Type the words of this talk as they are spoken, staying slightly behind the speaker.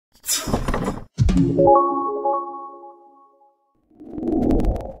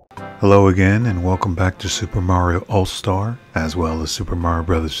Hello again, and welcome back to Super Mario All-Star, as well as Super Mario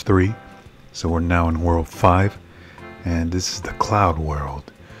Bros. 3. So we're now in World 5, and this is the Cloud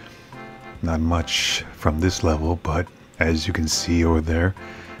World. Not much from this level, but as you can see over there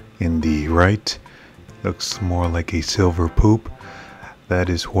in the right, looks more like a silver poop. That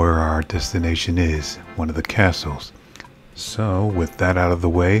is where our destination is, one of the castles. So with that out of the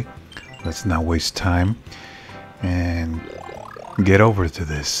way, let's not waste time and get over to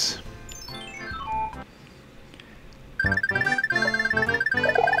this.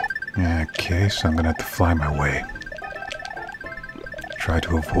 Okay, so I'm gonna have to fly my way. Try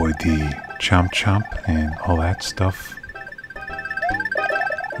to avoid the chomp chomp and all that stuff.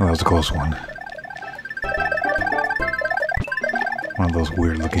 Well, that was a close one. One of those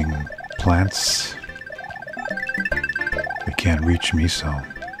weird looking plants. They can't reach me, so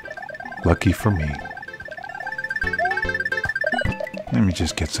lucky for me. Let me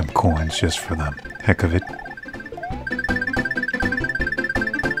just get some coins just for the heck of it.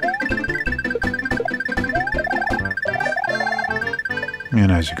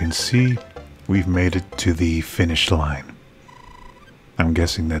 And as you can see, we've made it to the finish line. I'm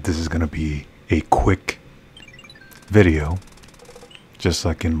guessing that this is going to be a quick video, just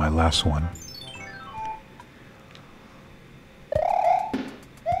like in my last one.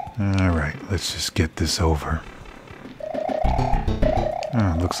 Alright, let's just get this over.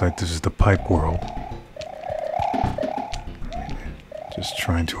 Looks like this is the pipe world. Just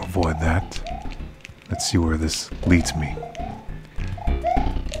trying to avoid that. Let's see where this leads me.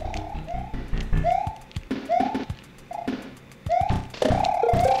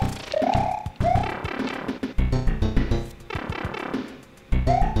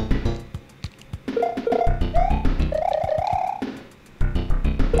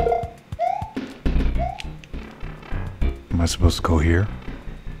 Am I supposed to go here?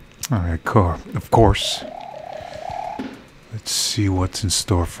 Alright, of course. Let's see what's in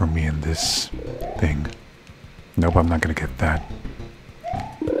store for me in this thing. Nope, I'm not gonna get that.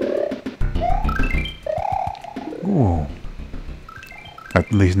 Ooh.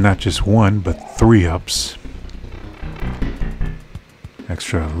 At least not just one, but 3 ups.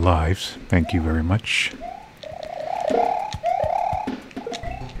 Extra lives. Thank you very much.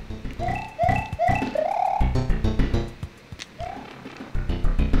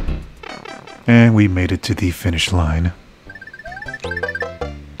 And we made it to the finish line.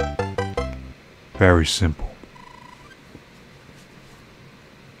 Very simple.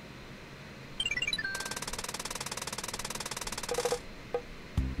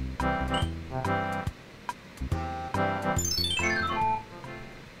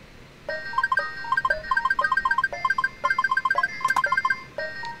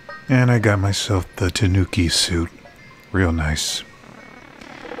 And I got myself the Tanuki suit. Real nice.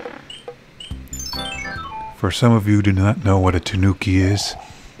 For some of you who do not know what a tanuki is,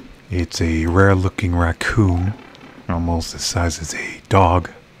 it's a rare-looking raccoon, almost the size as a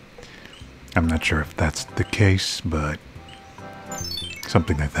dog. I'm not sure if that's the case, but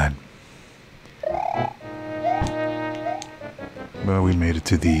something like that. Well, we made it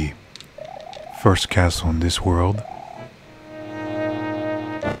to the first castle in this world.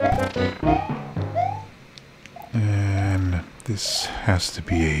 And this has to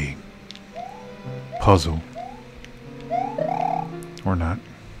be a puzzle. Or not.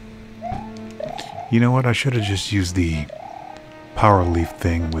 You know what? I should have just used the power leaf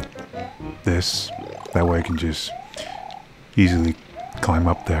thing with this. That way I can just easily climb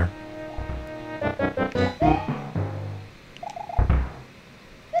up there.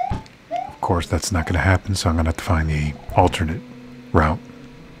 Of course, that's not going to happen, so I'm going to have to find the alternate route.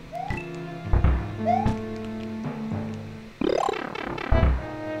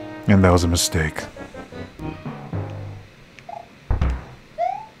 And that was a mistake.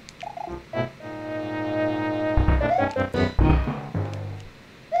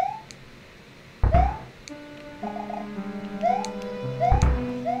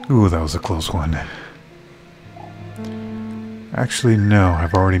 Ooh, that was a close one. Actually, no,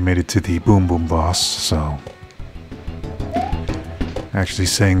 I've already made it to the Boom Boom boss, so... Actually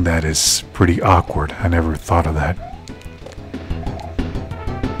saying that is pretty awkward. I never thought of that.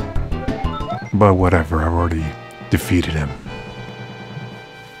 But whatever, I've already defeated him.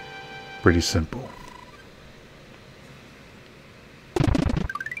 Pretty simple.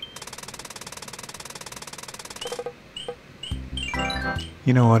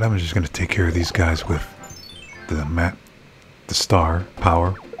 You know what, I'm just going to take care of these guys with the star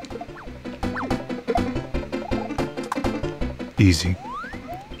power. Easy.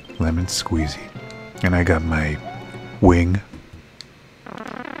 Lemon squeezy. And I got my wing.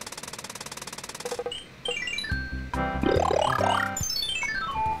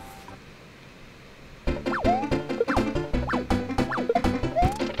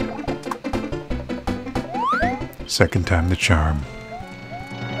 Second time the charm.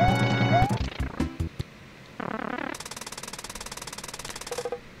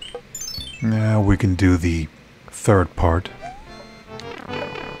 Now we can do the third part.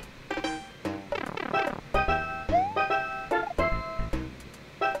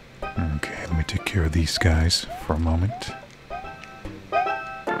 Okay, let me take care of these guys for a moment.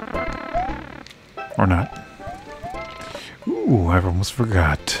 Or not. Ooh, I almost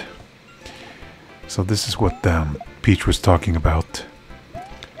forgot. So this is what Peach was talking about.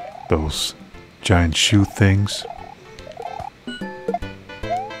 Those giant shoe things. Let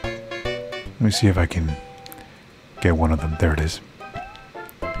me see if I can get one of them. There it is.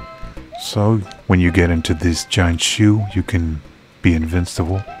 So when you get into this giant shoe, you can be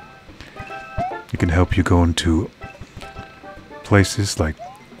invincible. It can help you go into places like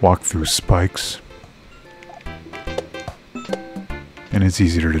walk through spikes. And it's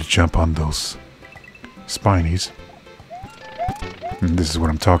easier to jump on those spinies. And this is what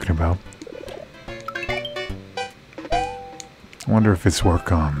I'm talking about. I wonder if it's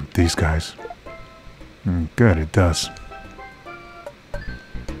work on these guys. Good, it does.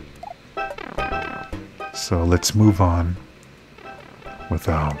 So let's move on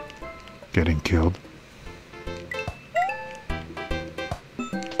without getting killed.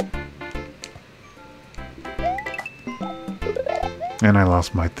 And I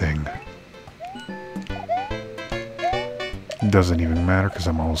lost my thing. It doesn't even matter because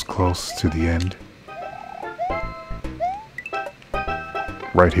I'm almost close to the end.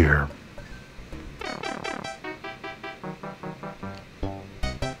 Right here.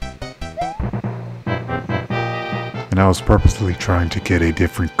 And I was purposely trying to get a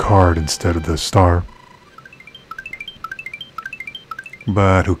different card instead of the star.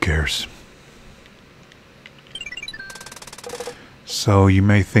 But who cares? So you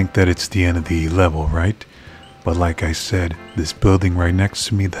may think that it's the end of the level, right? But like I said, this building right next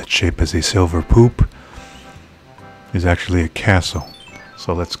to me that's shaped as a silver poop is actually a castle.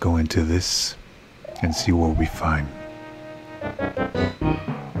 So let's go into this and see what we find.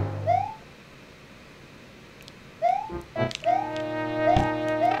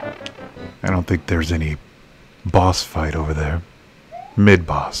 I don't think there's any boss fight over there.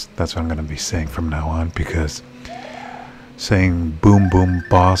 Mid-boss, that's what I'm going to be saying from now on, because saying boom boom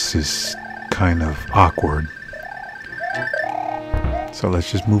boss is kind of awkward. So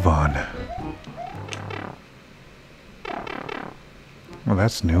let's just move on. Well,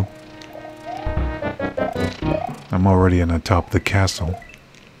 that's new. I'm already on the top of the castle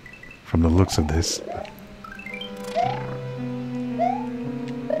from the looks of this.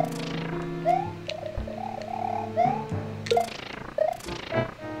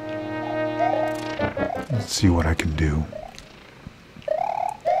 Let's see what I can do.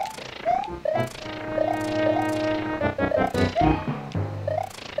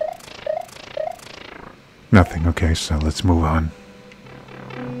 Nothing. Okay, so let's move on.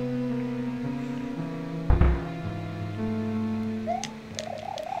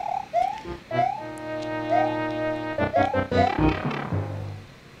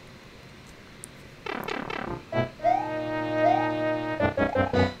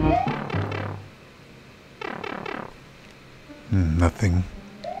 Nothing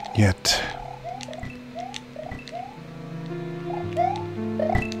yet.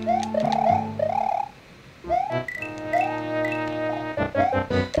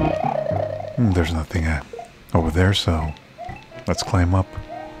 There's nothing over there, so let's climb up.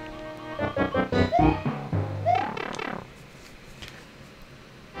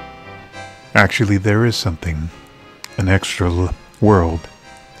 Actually, there is something, an extra world.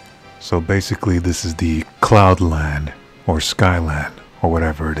 So basically, this is the Cloudland, or Skyland, or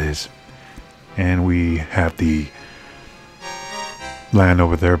whatever it is. And we have the land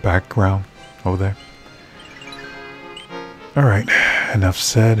over there, background over there. Alright, enough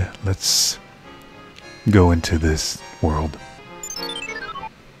said. Let's go into this world.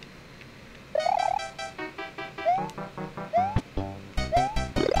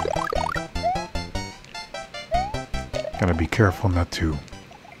 Gotta be careful not to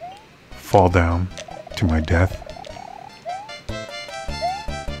fall down to my death.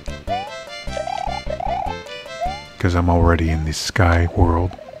 Because I'm already in the sky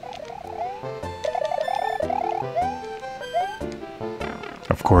world.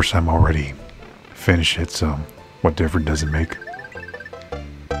 Of course, I'm already finished it, so what difference does it make?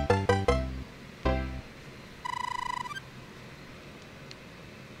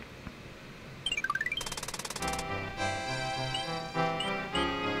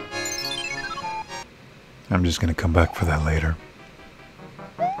 I'm just gonna come back for that later.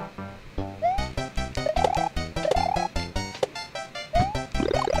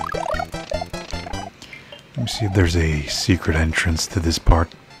 Let me see if there's a secret entrance to this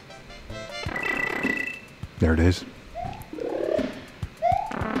part. There it is.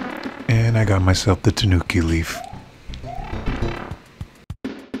 And I got myself the Tanuki leaf.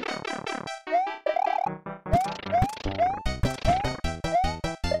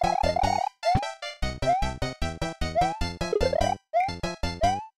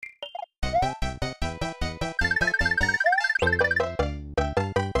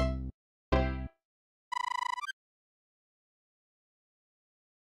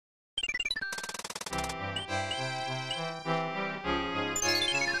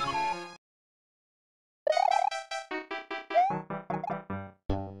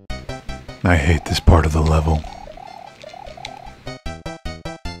 I hate this part of the level.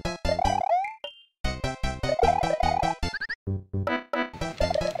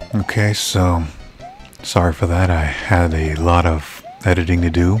 Okay, so sorry for that. I had a lot of editing to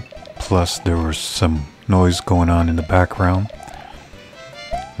do. Plus there was some noise going on in the background.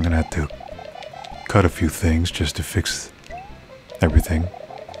 I'm gonna have to cut a few things just to fix everything.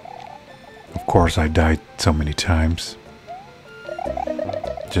 Of course, I died so many times.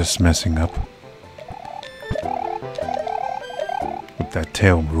 Just messing up with that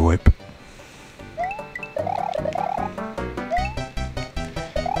tail whip.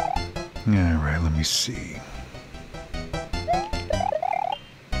 Alright, let me see.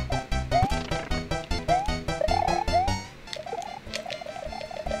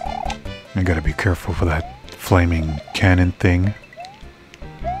 I gotta be careful for that flaming cannon thing.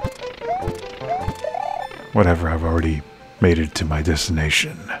 Whatever, I've already made it to my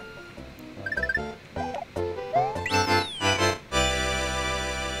destination.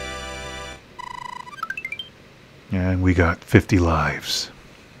 And we got 50 lives.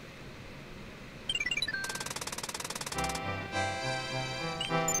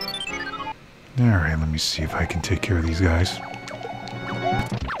 Alright, let me see if I can take care of these guys.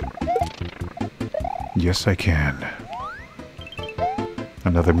 Yes, I can.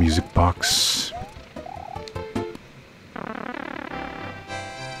 Another music box.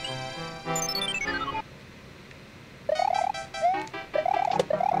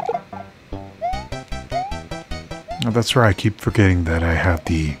 Oh, that's right, I keep forgetting that I have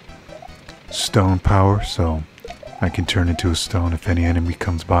the stone power, so I can turn into a stone if any enemy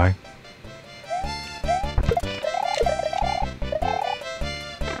comes by.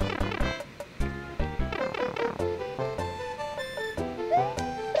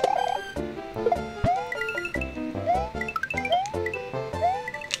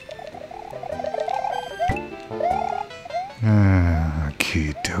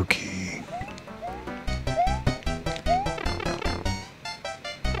 Okie dokie.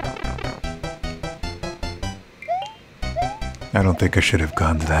 I don't think I should have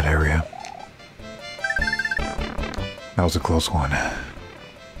gone to that area. That was a close one.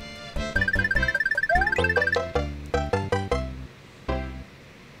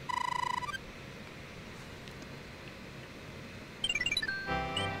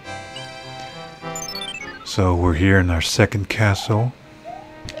 So we're here in our second castle.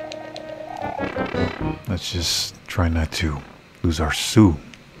 Let's just try not to lose our Sue.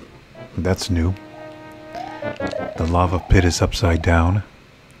 That's new. The lava pit is upside down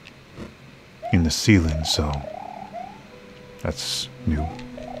in the ceiling, so that's new.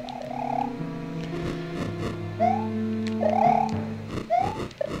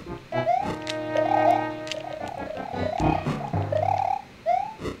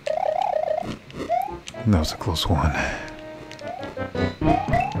 That was a close one.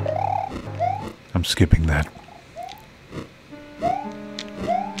 I'm skipping that.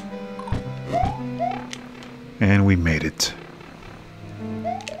 And we made it.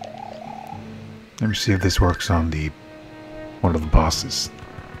 Let me see if this works on one of the bosses.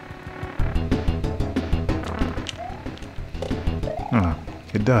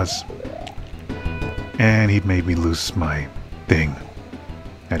 It does. And he made me lose my thing.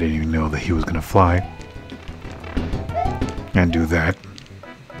 I didn't even know that he was gonna fly and do that.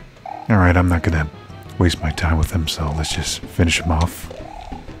 Alright, I'm not gonna waste my time with him, so let's just finish him off.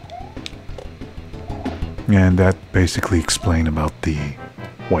 And that basically explains about the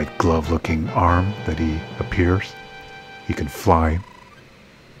white glove looking arm that he appears. He can fly.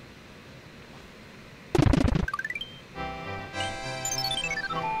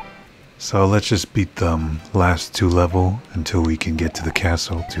 So let's just beat the last two levels until we can get to the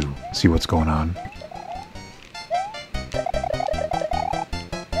castle to see what's going on.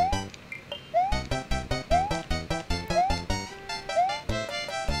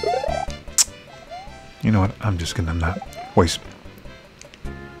 You know what? I'm just gonna not waste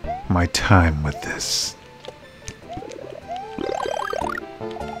my time with this.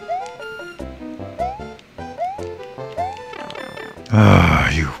 Ah,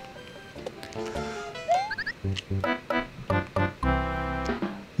 you.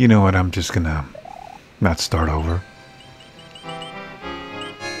 You know what? I'm just gonna not start over.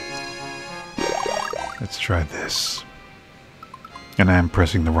 Let's try this. And I am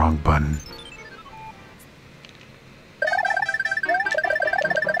pressing the wrong button.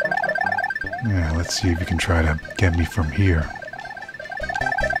 Yeah, let's see if you can try to get me from here.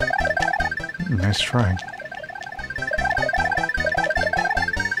 Nice try.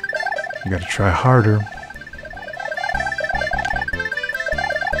 You gotta try harder.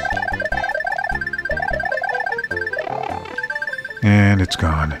 And it's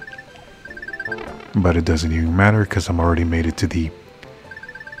gone. But it doesn't even matter because I'm already made it to the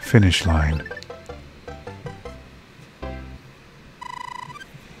finish line.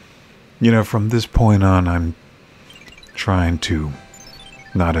 You know, from this point on, I'm trying to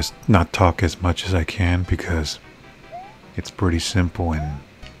not talk as much as I can because it's pretty simple and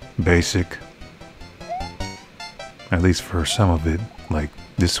basic. At least for some of it, like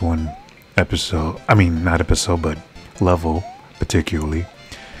this one episode. I mean, not episode, but level particularly.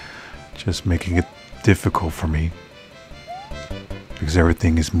 Just making it difficult for me because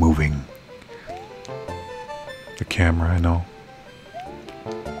everything is moving. The camera, I know.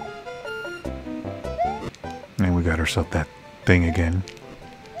 And we got ourselves that thing again.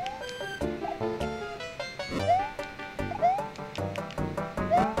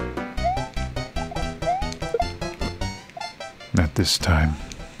 Not this time.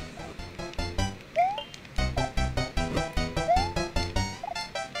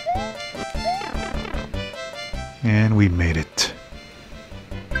 And we made it.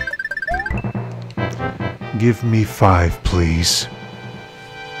 Give me 5, please.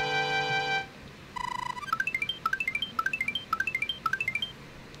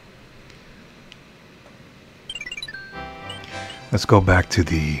 Let's go back to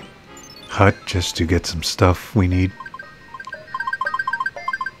the hut just to get some stuff we need.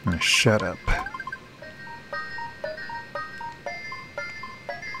 Shut up.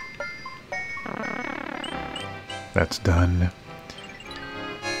 That's done.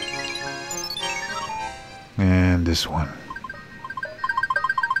 And this one.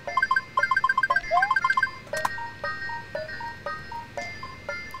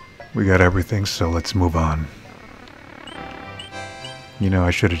 We got everything, so let's move on. You know,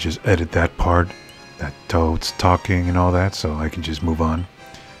 I should have just edited that part, that Toad's talking and all that, so I can just move on.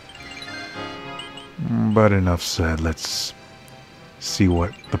 But enough said, let's see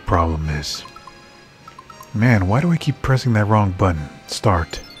what the problem is. Man, why do I keep pressing that wrong button?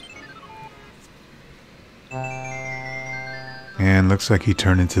 Start. And looks like he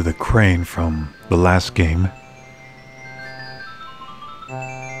turned into the crane from the last game.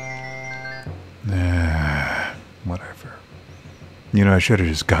 Whatever. You know, I should have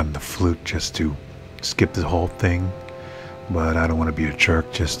just gotten the flute just to skip the whole thing. But I don't want to be a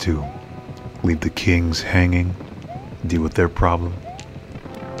jerk just to leave the kings hanging, deal with their problem.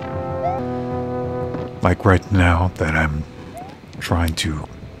 Like right now that I'm trying to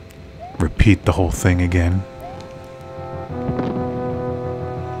repeat the whole thing again.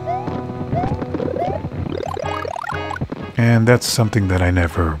 And that's something that I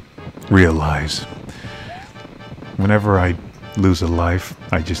never realize. Whenever I lose a life,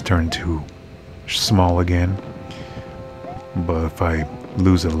 I just turn to small again. But if I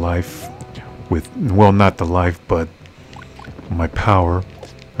lose a life with, well, not the life, but my power,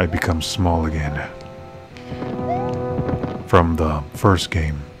 I become small again. From the first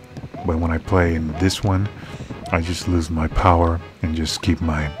game. But when I play in this one, I just lose my power and just keep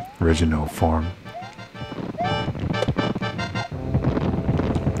my original form.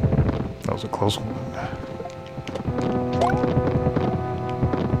 That was a close one.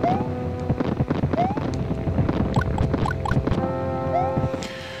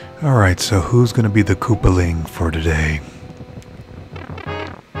 Alright, so who's gonna be the Koopaling for today?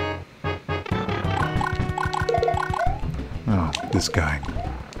 Oh, this guy.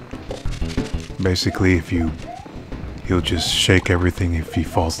 Basically, he'll just shake everything if he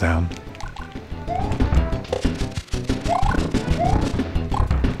falls down.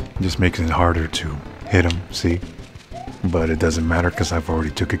 Just makes it harder to hit him, see? But it doesn't matter because I've already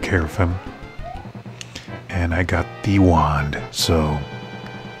took care of him. And I got the wand, so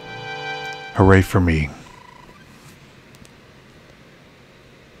hooray for me.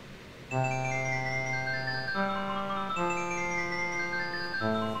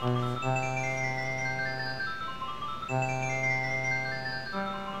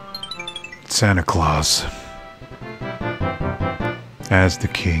 Santa Claus as the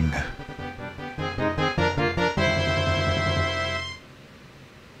king.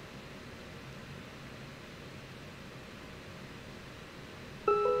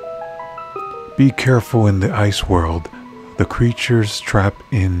 Be careful in the ice world. The creatures trapped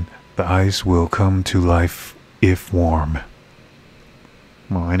in the ice will come to life if warm.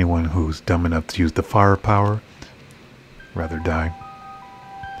 Well, anyone who's dumb enough to use the firepower rather die.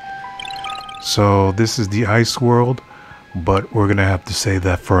 So this is the ice world, but we're gonna have to save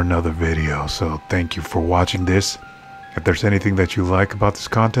that for another video. So thank you for watching this. If there's anything that you like about this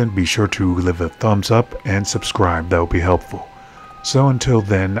content, be sure to leave a thumbs up and subscribe. That will be helpful. So until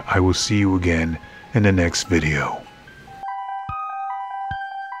then, I will see you again in the next video.